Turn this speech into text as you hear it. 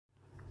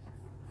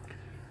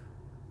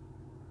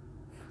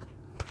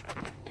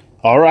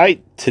All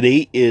right,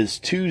 today is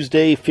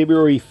Tuesday,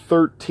 February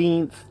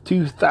 13th,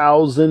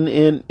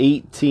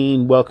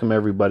 2018. Welcome,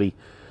 everybody,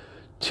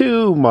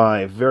 to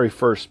my very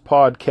first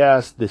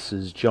podcast. This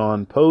is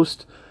John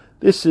Post.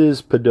 This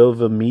is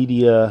Padova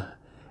Media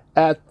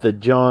at the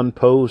John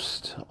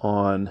Post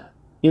on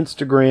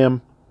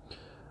Instagram.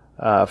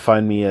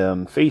 Find me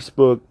on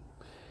Facebook,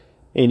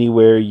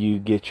 anywhere you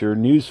get your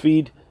news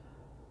feed.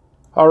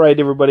 All right,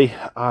 everybody,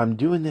 I'm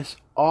doing this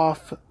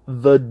off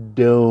the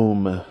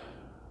dome.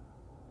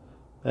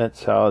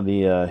 That's how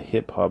the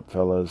hip-hop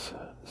fellas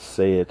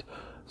say it.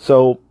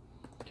 So,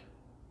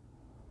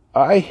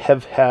 I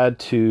have had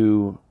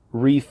to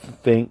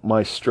rethink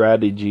my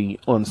strategy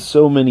on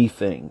so many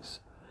things.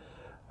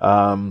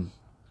 As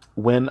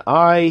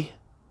I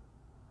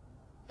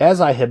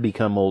have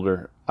become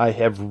older, I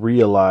have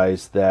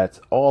realized that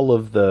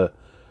the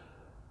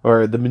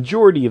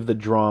majority of the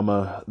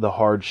drama, the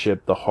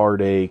hardship, the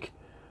heartache,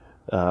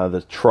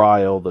 the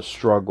trial, the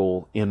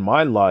struggle in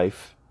my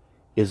life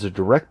is a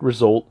direct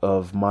result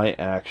of my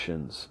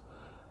actions.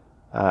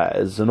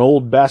 As an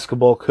old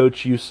basketball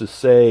coach used to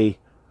say,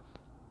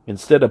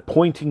 instead of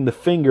pointing the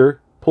finger,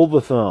 pull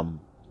the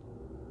thumb.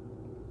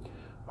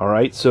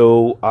 Alright,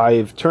 so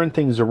I've turned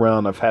things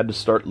around. I've had to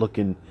start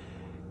looking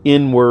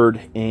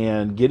inward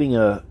and getting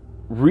a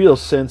real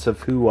sense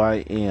of who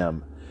I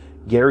am.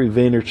 Gary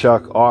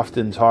Vaynerchuk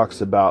often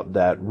talks about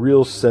that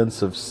real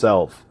sense of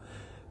self.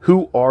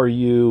 Who are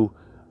you?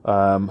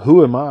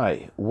 Who am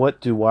I? What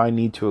do I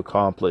need to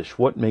accomplish?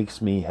 What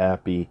makes me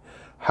happy?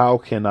 How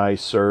can I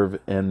serve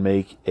and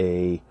make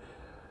a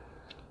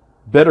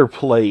better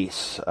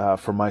place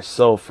for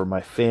myself, for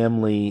my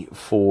family,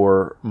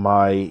 for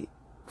my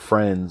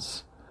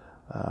friends,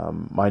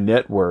 my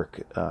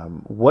network?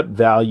 What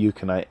value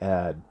can I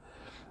add?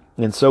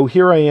 And so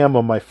here I am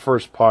on my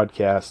first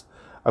podcast.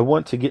 I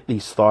want to get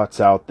these thoughts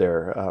out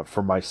there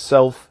for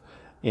myself,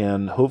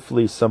 and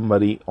hopefully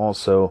somebody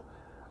also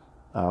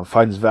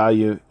finds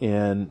value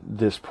in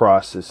this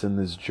process, in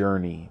this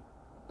journey.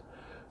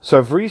 So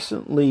I've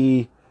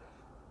recently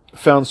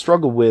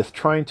struggle with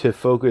trying to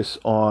focus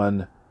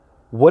on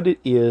what it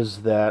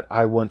is that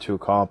I want to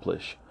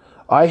accomplish.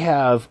 I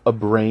have a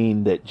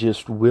brain that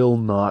just will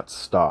not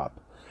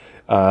stop.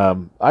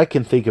 I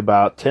can think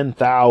about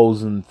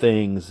 10,000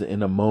 things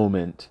in a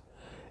moment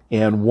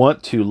and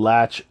want to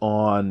latch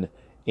on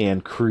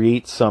and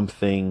create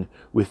something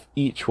with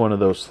each one of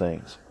those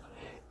things.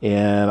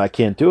 And I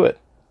can't do it.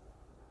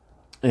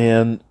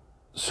 And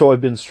so I've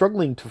been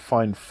struggling to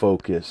find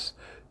focus,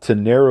 to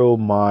narrow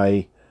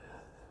my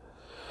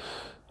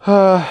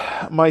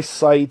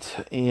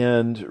sight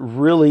and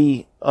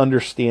really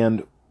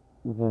understand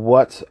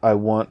what I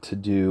want to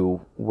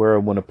do, where I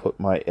want to put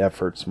my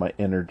efforts, my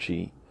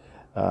energy,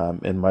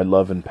 and my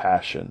love and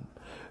passion.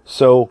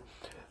 So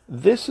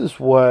this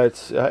is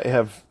what I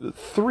have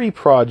 3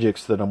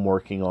 projects that I'm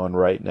working on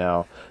right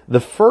now.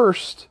 The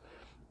first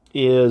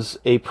is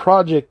a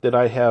project that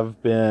I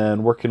have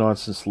been working on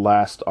since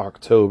last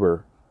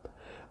October.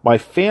 My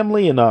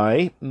family and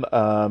I,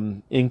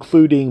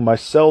 including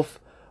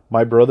myself,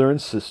 my brother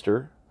and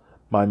sister,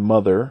 my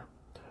mother,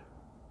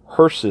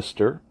 her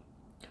sister,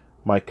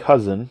 my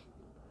cousin,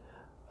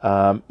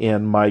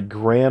 and my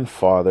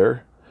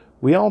grandfather,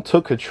 we all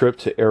took a trip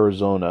to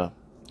Arizona.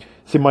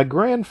 See, my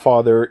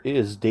grandfather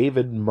is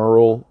David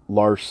Merle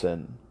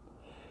Larson,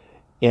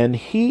 and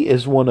he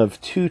is one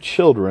of 2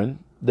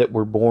 children that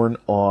were born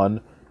on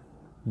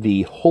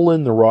the Hole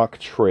in the Rock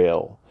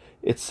Trail.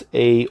 It's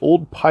a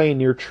old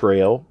pioneer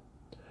trail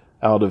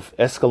out of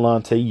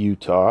Escalante,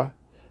 Utah,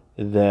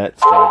 that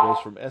goes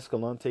from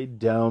Escalante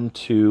down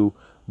to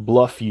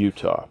Bluff,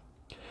 Utah.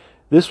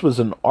 This was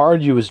an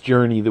arduous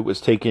journey that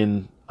was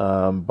taken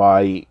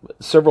by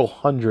several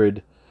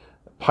hundred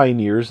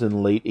pioneers in the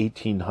late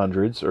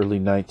 1800s, early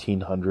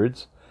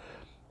 1900s.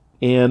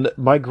 And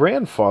my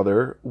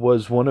grandfather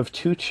was one of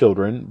 2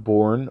 children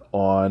born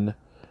on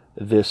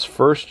this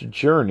first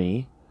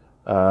journey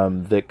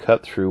that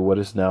cut through what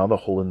is now the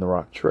Hole in the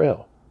Rock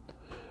Trail.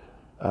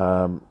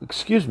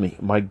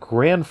 My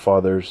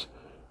grandfather's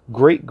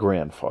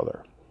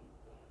great-grandfather.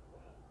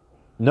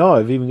 No,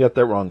 I've even got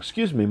that wrong.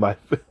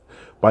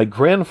 My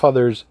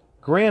grandfather's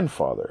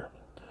grandfather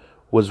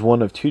was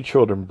one of 2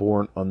 children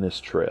born on this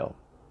trail.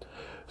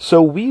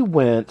 So we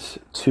went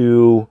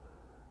to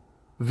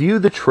view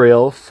the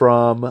trail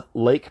from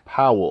Lake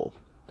Powell.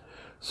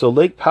 So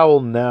Lake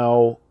Powell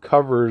now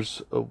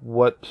covers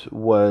what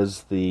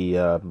was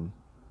the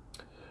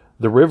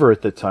river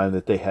at the time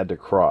that they had to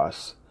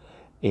cross.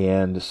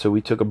 And so we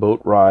took a boat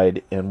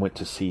ride and went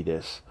to see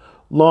this.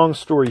 Long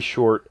story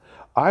short,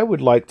 I would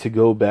like to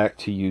go back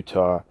to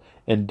Utah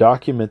and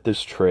document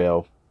this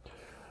trail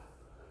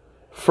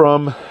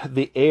from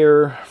the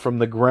air, from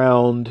the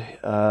ground,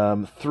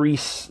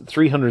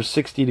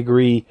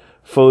 360-degree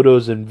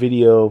photos and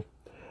video,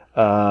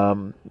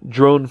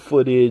 drone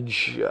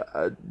footage,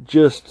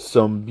 just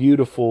some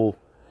beautiful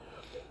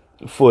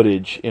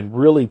footage, and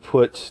really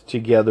put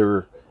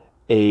together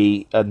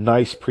a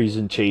nice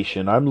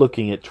presentation. I'm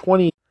looking at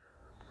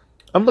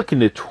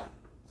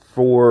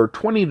for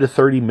 20 to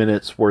 30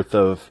 minutes worth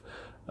of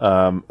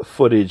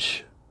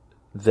footage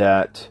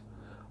that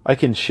I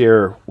can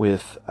share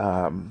with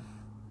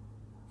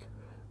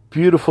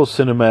beautiful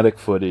cinematic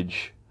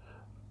footage,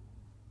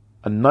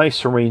 a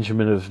nice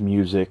arrangement of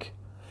music,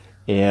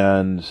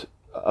 and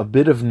a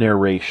bit of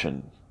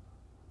narration.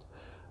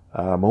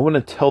 I want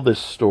to tell this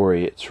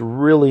story. It's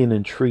really an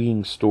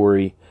intriguing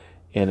story,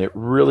 and it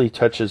really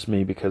touches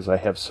me because I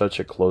have such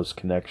a close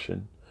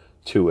connection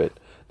to it.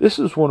 This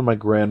is one of my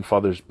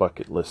grandfather's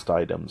bucket list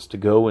items, to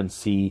go and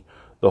see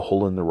the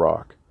Hole in the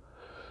Rock.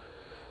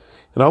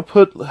 And I'll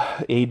put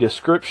a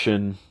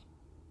description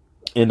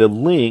and a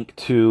link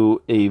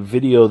to a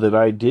video that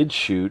I did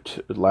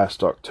shoot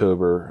last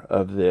October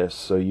of this,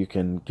 so you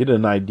can get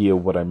an idea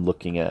of what I'm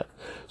looking at.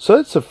 So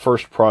that's the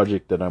first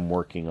project that I'm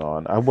working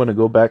on. I want to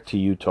go back to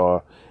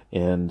Utah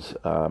and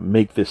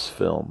make this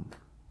film.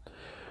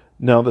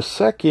 Now the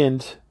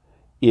second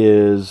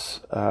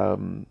is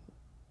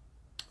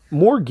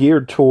more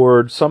geared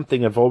toward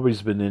something I've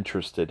always been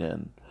interested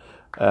in,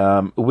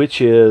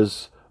 which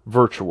is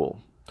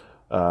virtual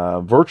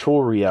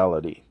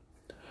reality.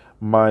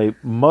 My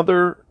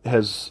mother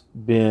has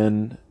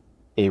been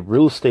a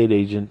real estate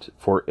agent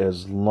for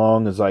as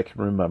long as I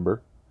can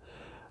remember.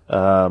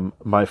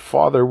 My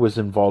father was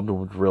involved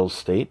with real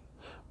estate.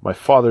 My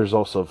father's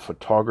also a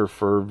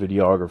photographer,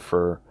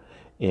 videographer,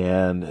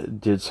 and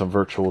did some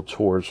virtual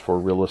tours for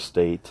real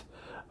estate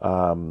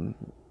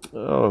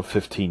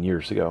 15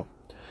 years ago.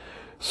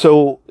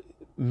 So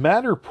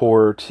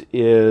Matterport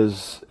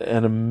is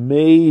an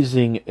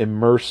amazing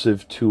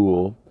immersive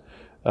tool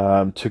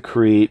to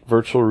create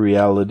virtual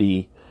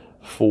reality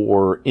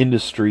for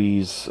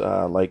industries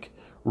like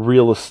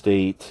real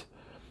estate,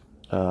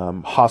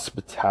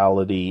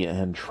 hospitality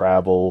and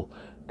travel,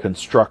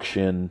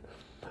 construction.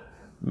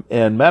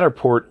 And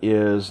Matterport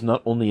is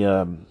not only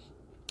a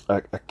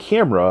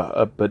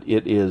camera, but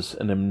it is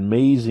an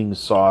amazing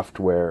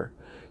software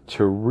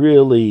to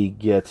really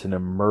get an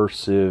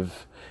immersive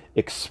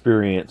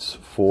experience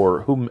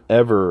for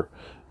whomever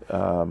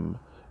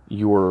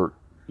your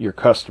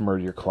customer,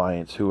 your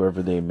clients,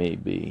 whoever they may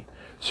be.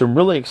 So I'm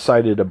really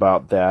excited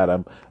about that.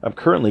 I'm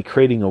currently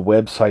creating a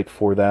website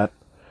for that,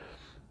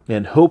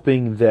 and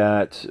hoping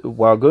that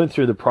while going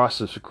through the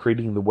process of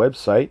creating the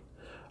website,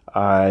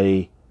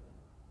 I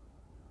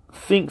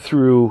think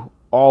through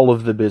all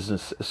of the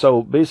business.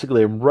 So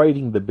basically, I'm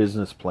writing the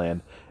business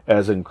plan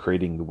as I'm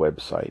creating the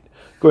website,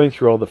 going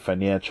through all the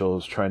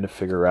financials, trying to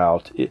figure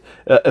out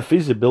a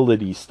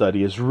feasibility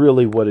study is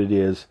really what it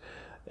is.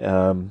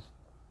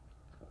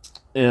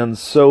 And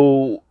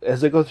so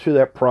as I go through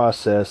that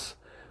process,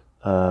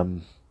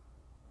 I'm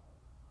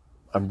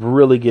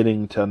really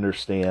getting to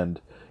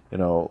understand,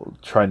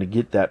 trying to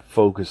get that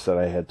focus that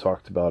I had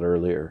talked about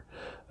earlier.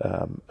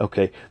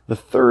 Okay, the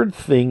third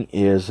thing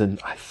is, and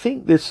I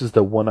think this is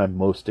the one I'm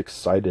most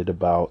excited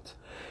about,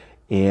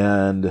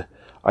 and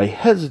I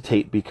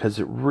hesitate because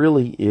it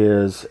really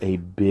is a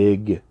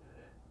big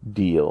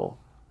deal.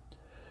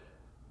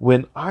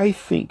 When I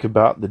think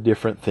about the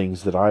different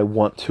things that I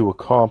want to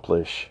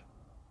accomplish,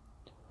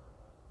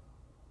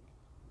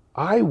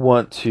 I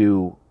want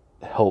to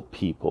help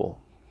people.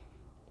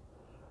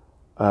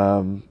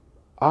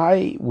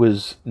 I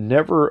was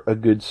never a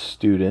good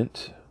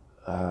student,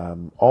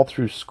 all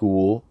through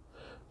school,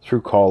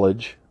 through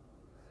college.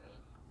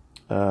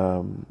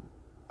 I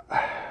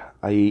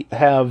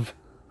have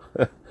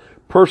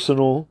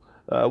personal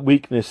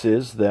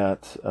weaknesses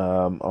that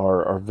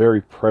are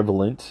very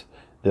prevalent,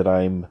 that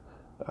I'm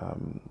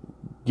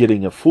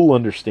getting a full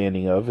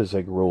understanding of as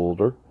I grow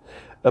older.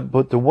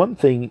 But the one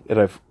thing that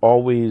I've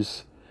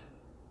always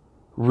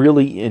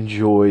really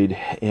enjoyed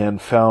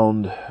and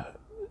found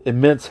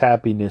immense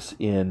happiness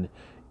in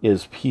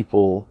is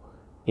people,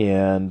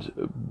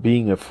 and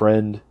being a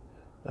friend,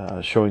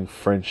 showing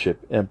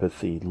friendship,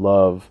 empathy,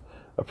 love,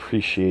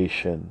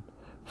 appreciation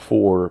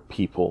for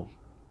people.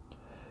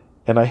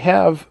 And I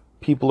have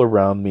people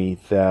around me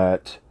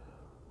that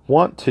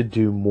want to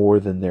do more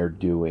than they're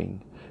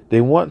doing.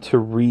 They want to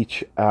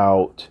reach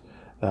out.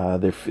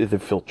 They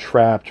feel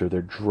trapped, or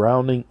they're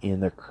drowning in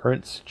their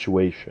current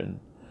situation.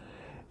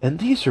 And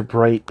these are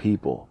bright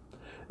people.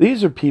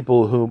 These are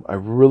people whom I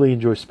really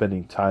enjoy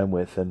spending time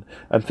with. And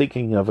I'm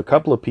thinking of a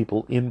couple of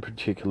people in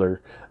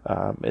particular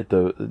at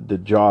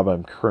the job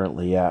I'm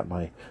currently at,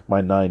 my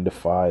 9 to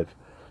 5.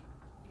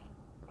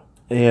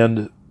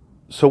 And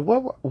so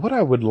what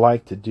I would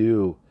like to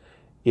do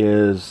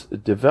is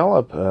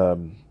develop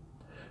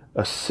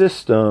a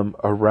system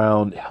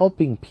around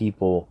helping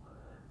people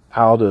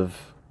out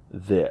of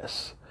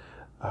this.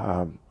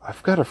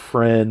 I've got a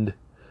friend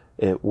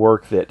at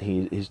work that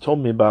he's told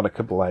me about a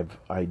couple of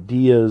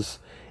ideas,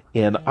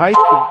 and I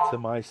think to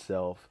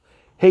myself,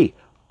 hey,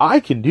 I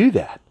can do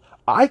that.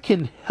 I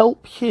can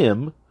help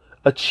him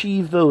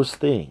achieve those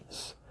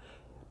things.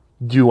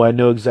 Do I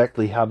know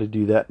exactly how to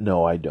do that?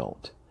 No, I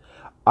don't.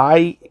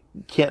 I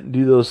can't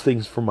do those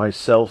things for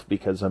myself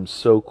because I'm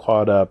so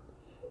caught up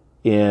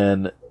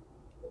in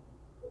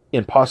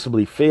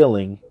possibly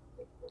failing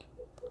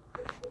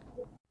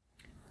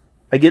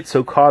I get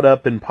so caught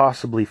up in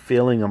possibly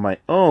failing on my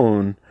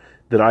own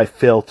that I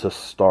fail to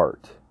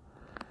start.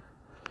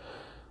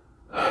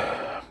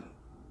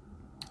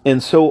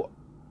 And so,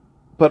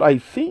 but I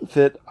think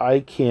that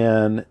I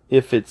can,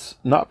 if it's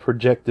not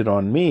projected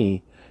on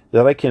me,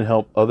 that I can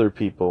help other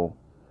people.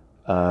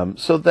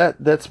 So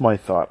that's my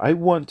thought. I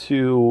want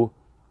to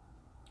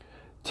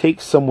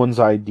take someone's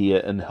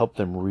idea and help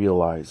them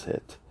realize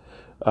it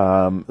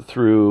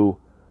through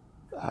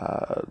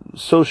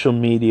social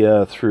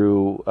media,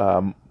 through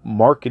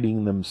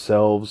marketing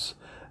themselves,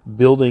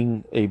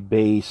 building a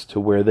base to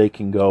where they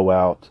can go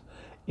out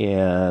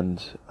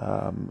and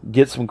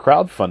get some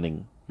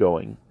crowdfunding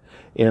going.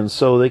 And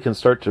so they can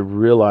start to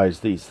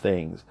realize these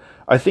things.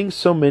 I think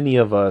so many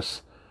of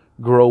us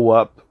grow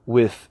up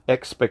with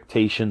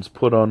expectations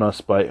put on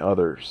us by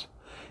others.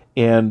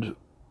 And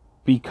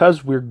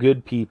because we're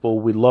good people,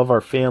 we love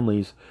our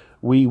families,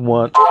 we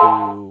want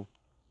to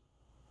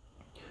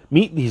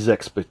meet these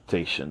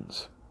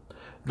expectations.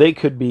 They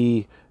could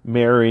be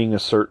marrying a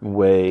certain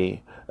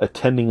way,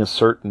 attending a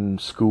certain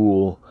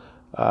school,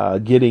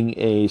 getting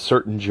a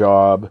certain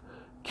job,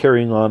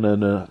 carrying on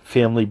in a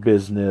family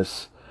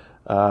business,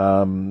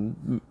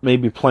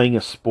 maybe playing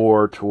a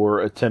sport or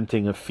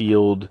attempting a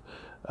field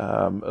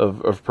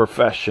of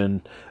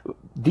profession.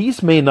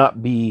 These may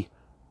not be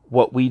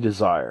what we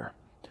desire.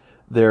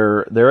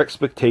 Their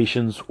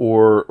expectations,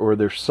 or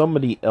they're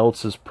somebody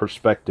else's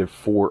perspective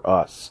for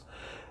us.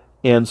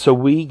 And so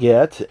we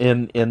get,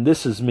 and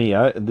this is me.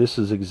 This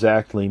is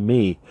exactly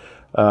me.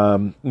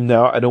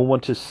 Now, I don't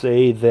want to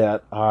say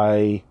that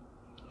I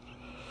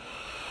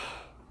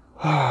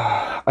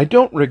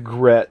don't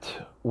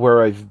regret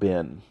where I've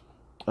been.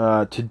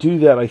 To do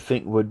that, I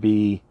think, would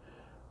be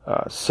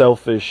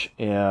selfish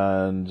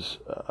and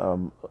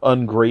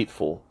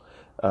ungrateful,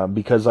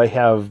 because I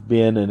have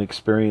been and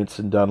experienced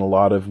and done a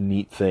lot of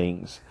neat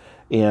things,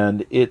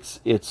 and it's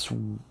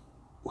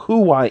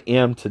who I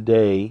am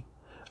today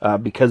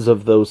because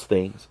of those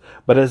things.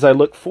 But as I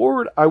look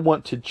forward, I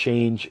want to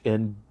change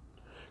and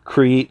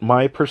create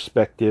my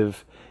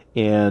perspective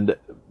and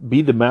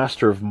be the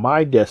master of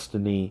my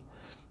destiny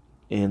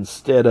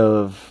instead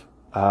of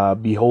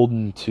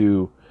beholden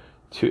to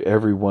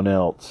everyone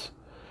else.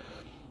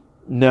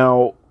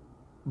 Now,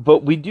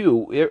 but we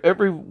do.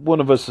 Every one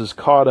of us is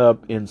caught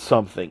up in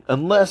something,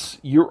 unless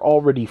you're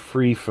already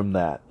free from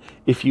that.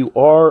 If you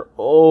are,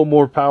 oh,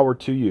 more power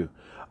to you.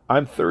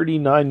 I'm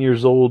 39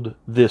 years old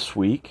this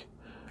week.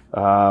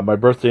 My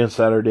birthday on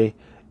Saturday,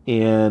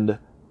 and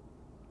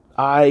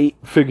I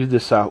figured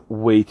this out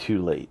way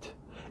too late.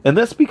 And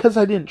that's because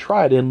I didn't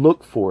try it and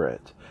look for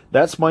it.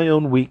 That's my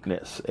own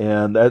weakness,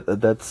 and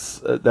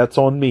that's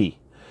on me.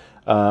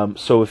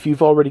 So if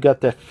you've already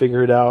got that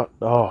figured out,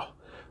 oh,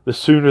 the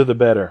sooner the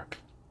better.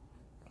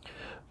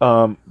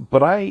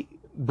 But I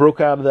broke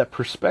out of that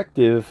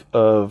perspective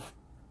of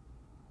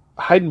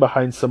hiding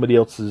behind somebody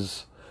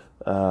else's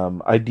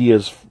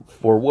ideas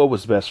for what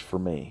was best for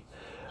me.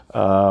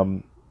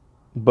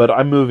 But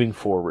I'm moving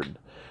forward.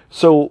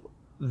 So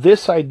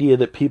this idea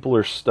that people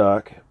are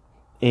stuck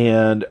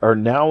and are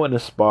now in a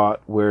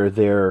spot where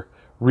they're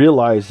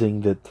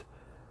realizing that,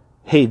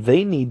 hey,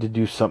 they need to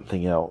do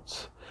something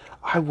else.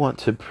 I want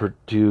to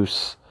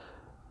produce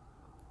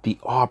the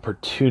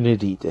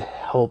opportunity to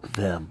help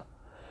them.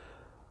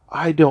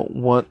 I don't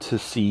want to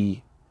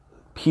see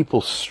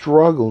people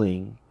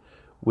struggling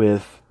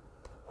with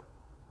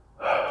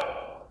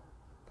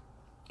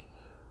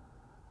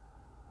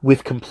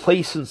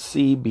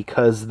complacency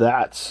because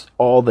that's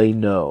all they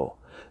know.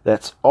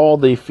 That's all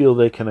they feel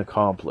they can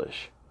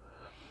accomplish.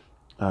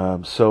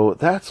 So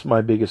that's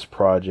my biggest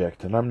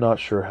project, and I'm not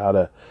sure how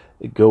to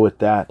go with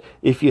that.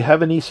 If you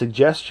have any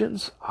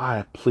suggestions,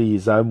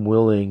 please, I'm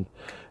willing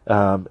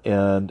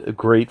and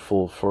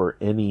grateful for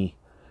any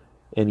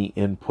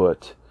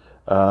input.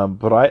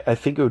 But I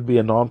think it would be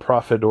a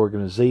nonprofit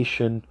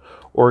organization,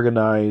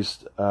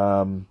 organized,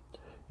 a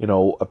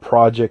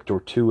project or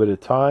two at a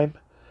time,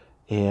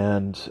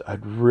 and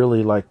I'd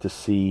really like to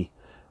see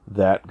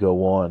that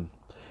go on.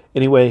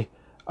 Anyway,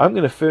 I'm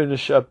going to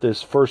finish up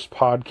this first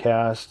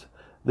podcast.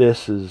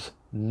 This is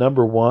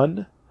number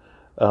 1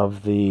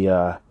 of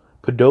the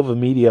Padova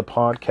Media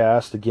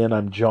podcast. Again,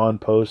 I'm John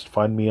Post.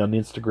 Find me on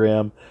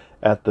Instagram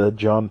at the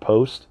John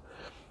Post.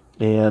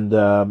 And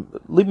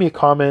leave me a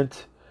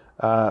comment.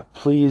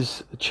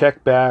 Please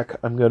check back.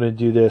 I'm going to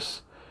do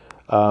this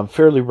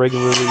fairly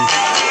regularly.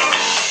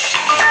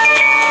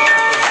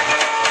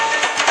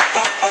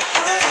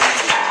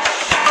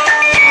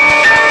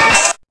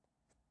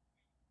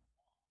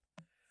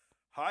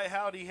 Hi,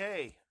 howdy,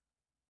 hey.